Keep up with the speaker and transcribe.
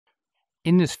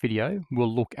In this video,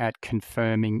 we'll look at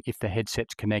confirming if the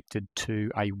headset's connected to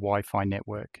a Wi-Fi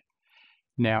network.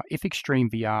 Now, if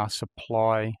ExtremeVR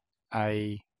supply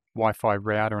a Wi-Fi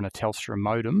router and a Telstra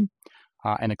modem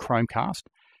and a Chromecast,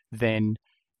 then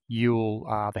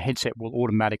the headset will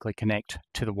automatically connect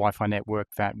to the Wi-Fi network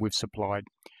that we've supplied.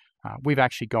 We've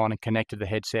actually gone and connected the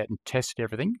headset and tested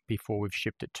everything before we've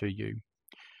shipped it to you.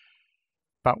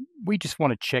 But we just want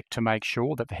to check to make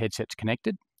sure that the headset's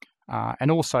connected.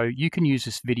 And also, you can use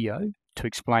this video to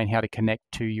explain how to connect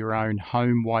to your own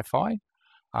home Wi-Fi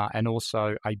and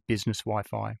also a business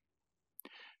Wi-Fi.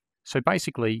 So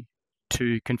basically,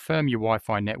 to confirm your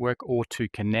Wi-Fi network or to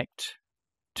connect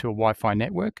to a Wi-Fi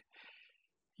network,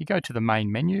 you go to the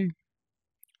main menu,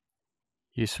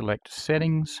 you select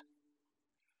Settings.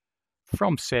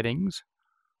 From Settings,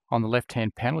 on the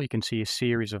left-hand panel, you can see a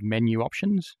series of menu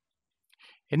options.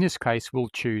 In this case, we'll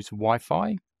choose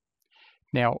Wi-Fi.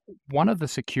 Now, one of the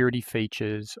security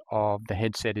features of the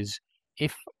headset is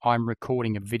if I'm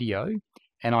recording a video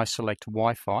and I select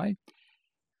Wi-Fi,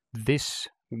 this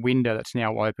window that's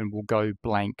now open will go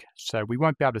blank. So we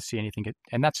won't be able to see anything,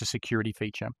 and that's a security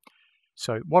feature.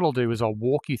 So what I'll do is I'll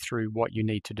walk you through what you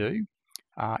need to do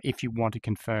if you want to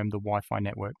confirm the Wi-Fi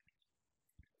network.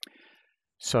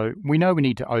 So we know we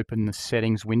need to open the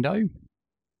settings window.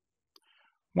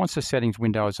 Once the settings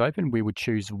window is open, we would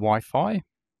choose Wi-Fi,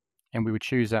 and we would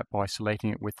choose that by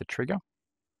selecting it with the trigger.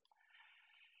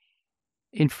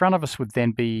 In front of us would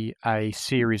then be a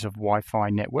series of Wi-Fi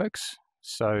networks.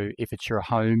 So if it's your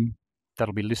home,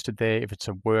 that'll be listed there. If it's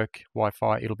a work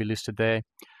Wi-Fi, it'll be listed there.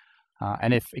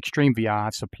 And if ExtremeVR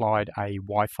has supplied a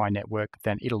Wi-Fi network,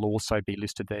 then it'll also be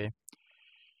listed there.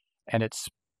 And it's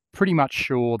pretty much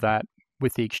sure that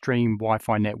with the Extreme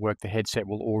Wi-Fi network, the headset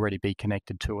will already be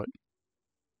connected to it.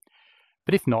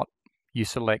 But if not, you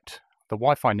select the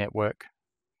Wi-Fi network,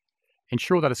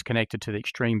 ensure that it's connected to the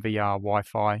ExtremeVR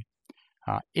Wi-Fi.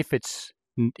 If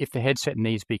the headset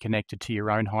needs to be connected to your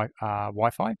own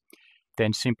Wi-Fi,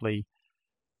 then simply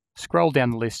scroll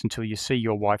down the list until you see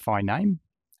your Wi-Fi name,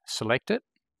 select it,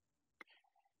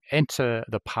 enter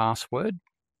the password,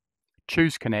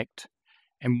 choose connect,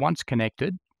 and once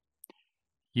connected,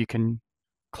 you can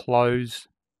close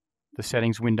the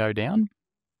settings window down.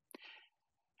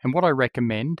 And what I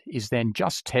recommend is then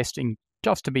just testing,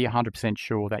 just to be 100%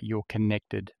 sure that you're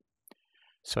connected.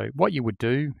 So what you would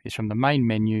do is from the main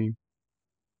menu,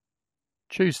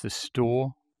 choose the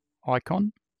store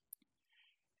icon,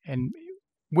 and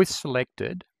with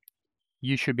selected,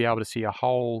 you should be able to see a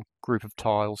whole group of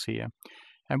tiles here.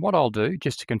 And what I'll do,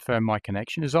 just to confirm my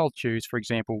connection, is I'll choose, for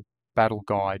example, Battle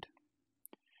Guide.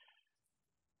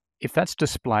 If that's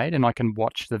displayed and I can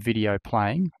watch the video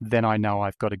playing, then I know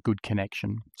I've got a good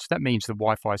connection. So that means the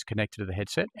Wi-Fi is connected to the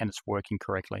headset and it's working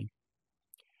correctly.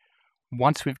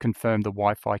 Once we've confirmed the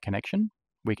Wi-Fi connection,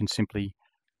 we can simply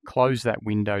close that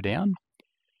window down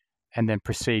and then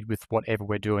proceed with whatever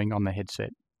we're doing on the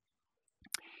headset.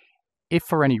 If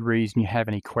for any reason you have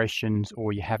any questions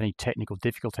or you have any technical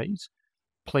difficulties,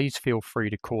 please feel free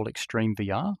to call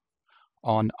ExtremeVR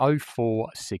on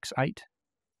 0468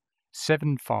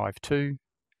 752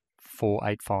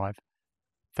 485.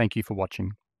 Thank you for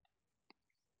watching.